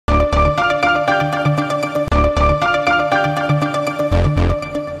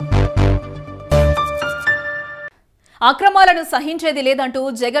అక్రమాలను సహించేది లేదంటూ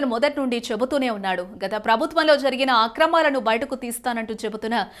జగన్ మొదటి నుండి చెబుతూనే ఉన్నాడు. గత ప్రభుత్వంలో జరిగిన అక్రమాలను బయటకు తీస్తానంటూ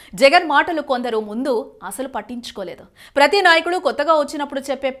చెబుతున్న జగన్ మాటలు కొందరు ముందు అసలు పట్టించుకోలేదు. ప్రతి నాయకుడు కొత్తగా వచ్చినప్పుడు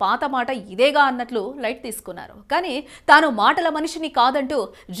చెప్పే పాత మాట ఇదేగా అన్నట్లు లైట్ తీసుకున్నారు. కానీ తాను మాటల మనిషిని కాదంటూ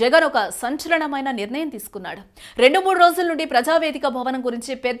జగన్ ఒక సంచలనమైన నిర్ణయం తీసుకున్నాడు. 2-3 రోజుల నుండి ప్రజావేదిక భవనం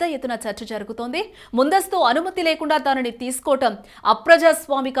గురించి పెద్ద ఎత్తున చర్చ జరుగుతోంది. ముందస్తు అనుమతి లేకుండా దానిని తీసుకోవటం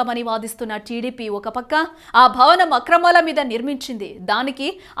అప్రజాస్వామికమని వాదిస్తున్న టీడీపీ ఒక పక్క, ఆ భవనం అక్రమాల మీద నిర్మించింది, దానికి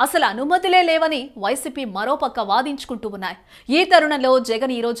అసలు అనుమతులే లేవని వైసీపీ మరోపక్క వాదించుకుంటూ ఉన్నాయి. ఈ తరుణంలో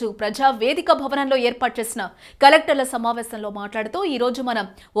జగన్ ఈరోజు ప్రజా వేదిక భవనంలో ఏర్పాటు చేసిన కలెక్టర్ల సమావేశంలో మాట్లాడుతూ, ఈరోజు మనం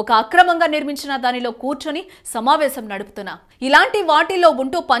ఒక అక్రమంగా నిర్మించిన దానిలో కూర్చొని సమావేశం నడుపుతున్నాం. ఇలాంటి వాటిల్లో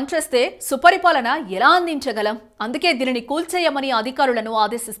ఉంటూ పనిచేస్తే సుపరిపాలన ఎలా అందించగలం? అందుకే దీనిని కూల్చేయమని అధికారులను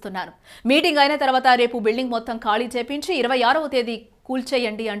ఆదేశిస్తున్నారు. మీటింగ్ అయిన తర్వాత రేపు బిల్డింగ్ మొత్తం ఖాళీ చేపించి 26వ తేదీ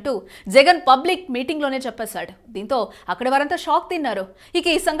కూల్చేయండి అంటూ జగన్ పబ్లిక్ మీటింగ్లోనే చెప్పేశాడు. దీంతో అక్కడి వారంతా షాక్ తిన్నారు. ఇక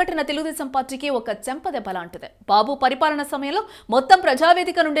ఈ సంఘటన తెలుగుదేశం పార్టీకి ఒక చెంపదెబ్బ లాంటిదే. బాబు పరిపాలన సమయంలో మొత్తం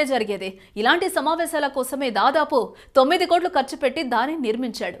ప్రజావేదిక నుండే జరిగేది. ఇలాంటి సమావేశాల కోసమే దాదాపు 9 కోట్లు ఖర్చు పెట్టి దాన్ని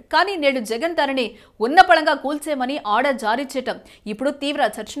నిర్మించాడు. కానీ నేడు జగన్ దానిని ఉన్నపళంగా కూల్చేయమని ఆర్డర్ జారీ చేయటం ఇప్పుడు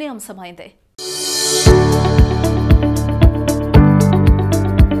తీవ్ర చర్చనీయాంశమైంది.